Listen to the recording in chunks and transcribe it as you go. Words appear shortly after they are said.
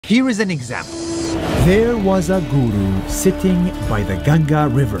Here is an example. There was a guru sitting by the Ganga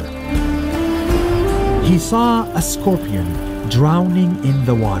river. He saw a scorpion drowning in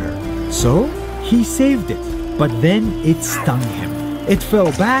the water. So he saved it, but then it stung him. It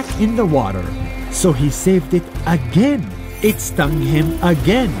fell back in the water. So he saved it again. It stung him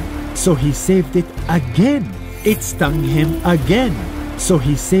again. So he saved it again. It stung him again. So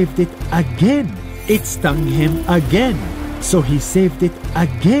he saved it again. It stung him again. So he saved it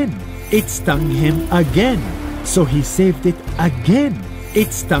again. It stung him again. So he saved it again.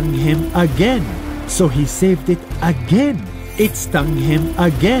 It stung him again. So he saved it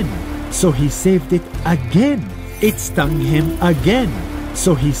again. It stung him again.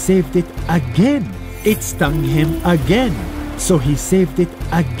 So he saved it again. It stung him again. So he saved it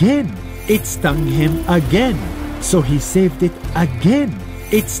again. It stung him again. So he saved it again.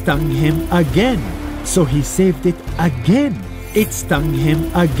 It stung him again. So he saved it again. It stung him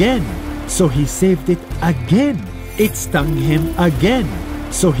again. So he saved it again. It stung him again.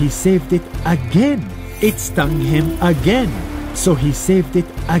 So he saved it again. It stung him again. So he saved it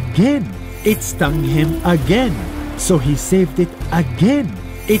again. It stung him again. So he saved it again.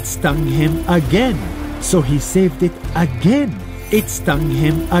 It stung him again. So he saved it again. It stung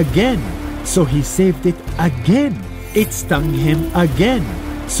him again. So he saved it again. It stung him again.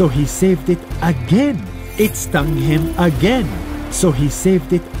 So he saved it again. It stung him again. So he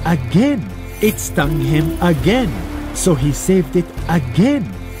saved it again. It stung him again. So he saved it again.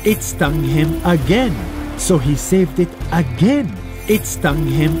 It stung him again. So he saved it again. It stung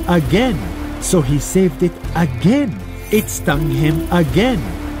him again. So he saved it again. It stung him again.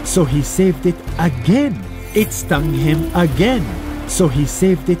 So he saved it again. It stung him again. So he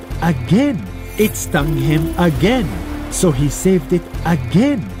saved it again. It stung him again. So he saved it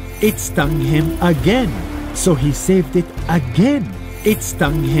again. It stung him again. So he saved it again. It stung him again. So he saved it again. It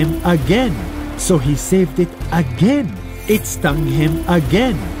stung him again. So he saved it again. It stung him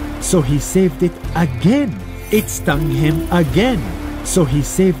again. So he saved it again. It stung him again. So he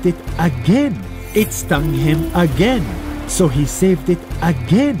saved it again. It stung him again. So he saved it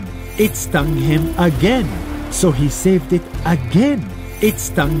again. It stung him again. So he saved it again. It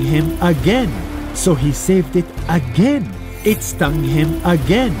stung him again. So he saved it again. It stung him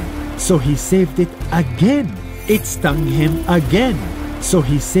again. So he saved it again. It stung him again. So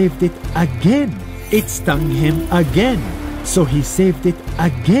he saved it again. It stung him again. So he saved it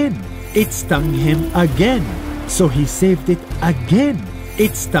again. It stung him again. So he saved it again.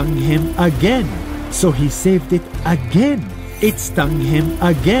 It stung him again. So he saved it again. It stung him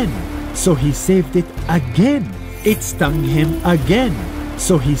again. So he saved it again. It stung him again.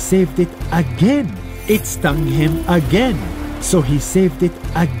 So he saved it again. It stung him again. So he saved it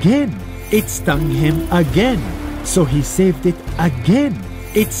again. It stung him again. So he saved it again. It stung him again. So he saved it again.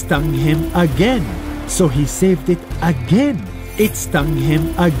 It stung him again. So he saved it again. It stung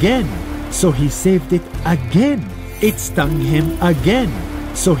him again. So he saved it again. It stung him again.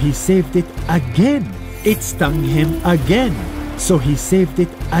 So he saved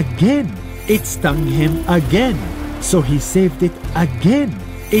it again. It stung him again. So he saved it again.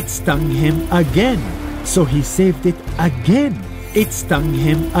 It stung him again. So he saved it again. It stung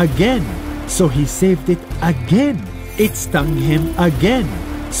him again. So he saved it again. It stung him again.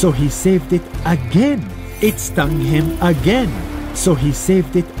 So he saved it again. It stung him again. So he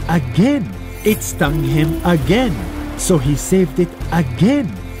saved it again. It stung him again. So he saved it again. It stung him again. So he saved it again.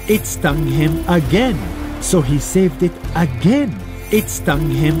 It stung him again. So he saved it again. It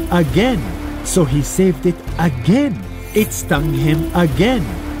stung him again.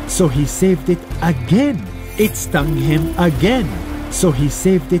 So he saved it again. It stung him again. So he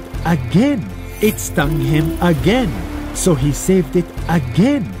saved it again. It stung him again. So he saved it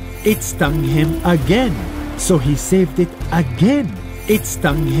again. It stung him again. So he saved it again. It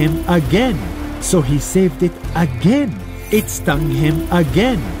stung him again. So he saved it again. It stung him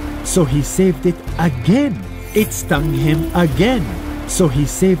again. So he saved it again. It stung him again. So he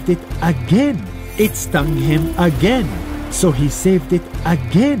saved it again. It stung him again. So he saved it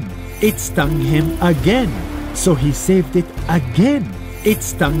again. It stung him again. So he saved it again. It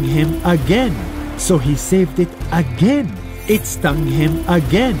stung him again. So he saved it again. It stung him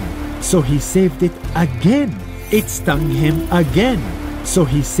again. So he saved it again. It stung him again. So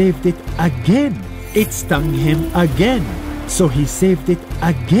he saved it again. It stung him again. So he saved it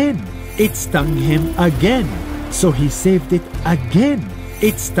again. It stung him again. So he saved it again.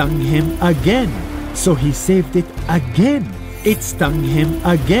 It stung him again. So he saved it again. It stung him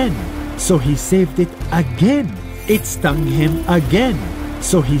again. So he saved it again. It stung him again.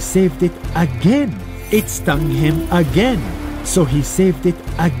 So he saved it again. It stung him again. so he saved it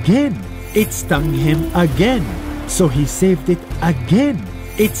again. It stung him again, so he saved it again.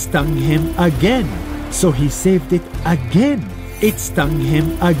 It stung him again, so he saved it again. It stung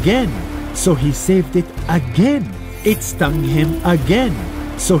him again, so he saved it again. It stung him again,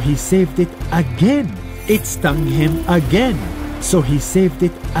 so he saved it again. It stung him again, so he saved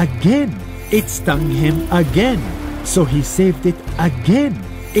it again. It stung him again, so he saved it again.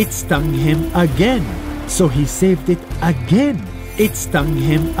 It stung him again, so he saved it again. It stung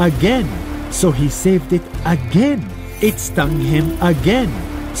him again, so he saved it again. It stung him again,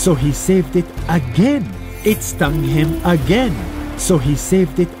 so he saved it again. It stung him again, so he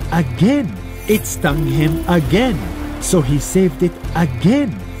saved it again. It stung him again, so he saved it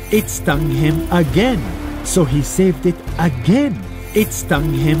again. It stung him again, so he saved it again. It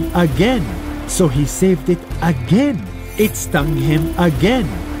stung him again, so he saved it again. It stung him again,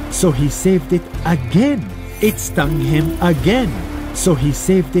 so he saved it again. It stung him again, so he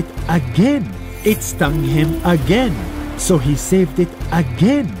saved it again. It stung him again, so he saved it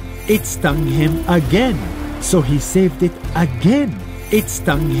again. It stung him again, so he saved it again. It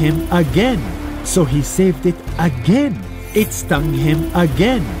stung him again, so he saved it again. It stung him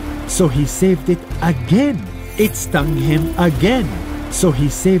again, so he saved it again. It stung him again, so he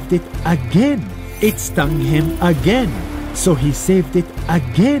saved it again. It stung him again, so he saved it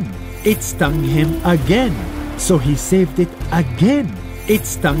again. It stung him again, so he saved it again. It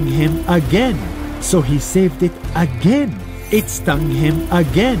stung him again, so he saved it again. It stung him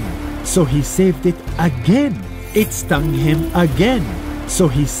again, so he saved it again. It stung him again, so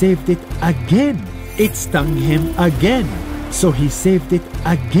he saved it again. It stung him again, so he saved it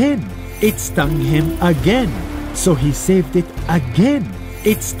again. It stung him again, so he saved it again.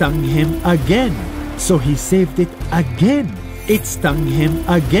 It stung him again, so he saved it again. It stung him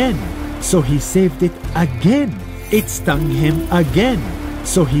again, so he saved it again. It stung him again,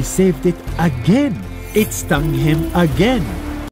 so he saved it again. It stung him again,